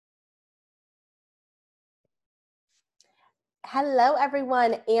Hello,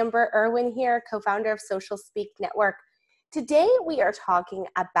 everyone. Amber Irwin here, co-founder of Social Speak Network. Today, we are talking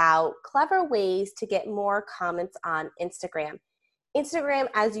about clever ways to get more comments on Instagram. Instagram,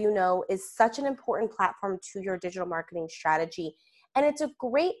 as you know, is such an important platform to your digital marketing strategy, and it's a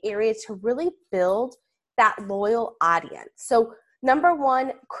great area to really build that loyal audience. So, number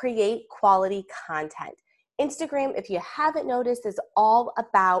one, create quality content. Instagram, if you haven't noticed, is all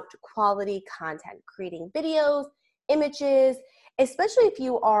about quality content, creating videos, images, especially if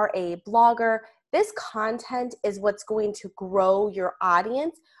you are a blogger. This content is what's going to grow your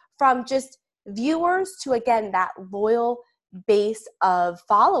audience from just viewers to, again, that loyal base of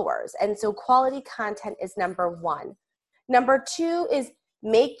followers. And so quality content is number one. Number two is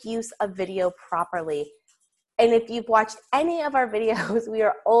make use of video properly. And if you've watched any of our videos, we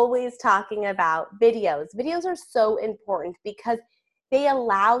are always talking about videos. Videos are so important because they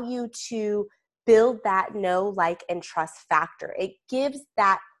allow you to build that know, like, and trust factor. It gives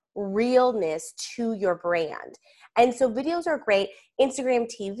that realness to your brand. And so videos are great. Instagram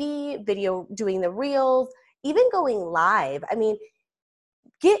TV, video, doing the reels, even going live. I mean,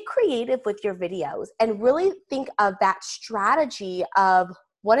 get creative with your videos and really think of that strategy of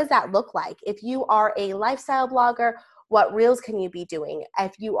what does that look like? If you are a lifestyle blogger, what reels can you be doing?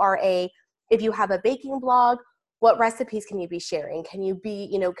 If you have a baking blog, what recipes can you be sharing? Can you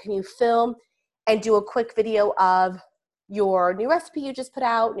film and do a quick video of your new recipe you just put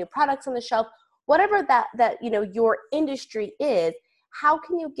out, new products on the shelf, whatever that your industry is, how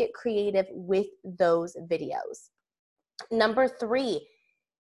can you get creative with those videos? Number three,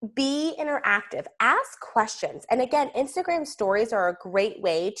 be interactive. Ask questions. And again, Instagram stories are a great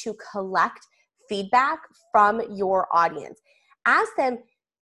way to collect feedback from your audience. Ask them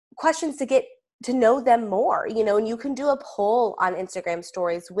questions to get to know them more, and you can do a poll on Instagram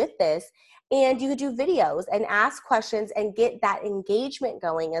stories with this, and you could do videos and ask questions and get that engagement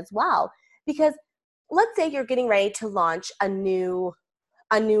going as well. Because let's say you're getting ready to launch a new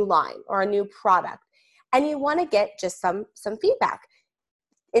line or a new product, and you want to get just some feedback.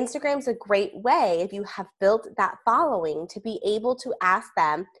 Instagram's a great way, if you have built that following, to be able to ask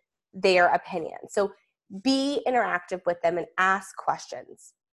them their opinion. So be interactive with them and ask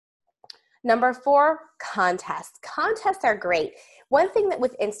questions. Number four, contests. Contests are great. One thing that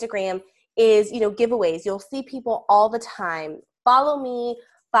with Instagram is, giveaways. You'll see people all the time. Follow me,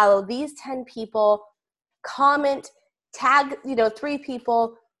 follow these 10 people, comment, tag, 3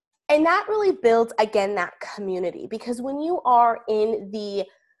 people. And that really builds, again, that community. Because when you are in the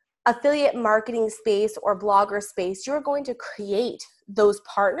affiliate marketing space or blogger space, you're going to create those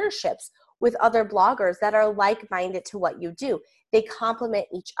partnerships with other bloggers that are like-minded to what you do. They complement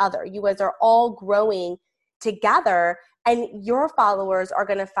each other. You guys are all growing together, and your followers are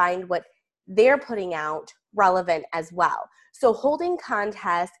going to find what they're putting out relevant as well. So holding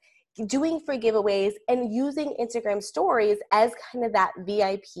contests, doing free giveaways, and using Instagram stories as kind of that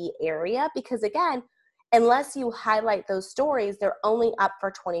VIP area, because again, unless you highlight those stories, they're only up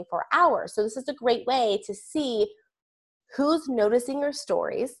for 24 hours. So this is a great way to see who's noticing your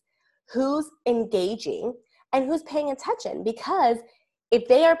stories, who's engaging, and who's paying attention. Because if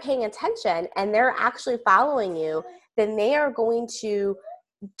they are paying attention and they're actually following you, then they are going to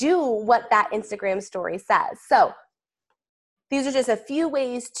do what that Instagram story says. So these are just a few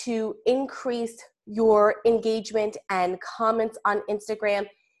ways to increase your engagement and comments on Instagram.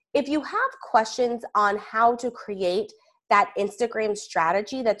 If you have questions on how to create that Instagram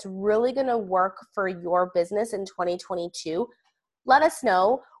strategy that's really going to work for your business in 2022, let us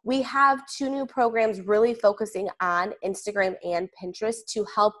know. We have 2 new programs really focusing on Instagram and Pinterest to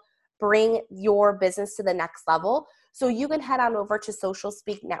help bring your business to the next level. So you can head on over to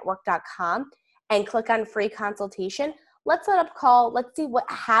socialspeaknetwork.com and click on free consultation. Let's set up a call. Let's see what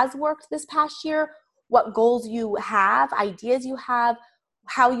has worked this past year, what goals you have, ideas you have,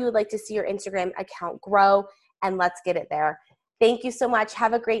 how you would like to see your Instagram account grow, and let's get it there. Thank you so much.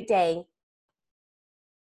 Have a great day.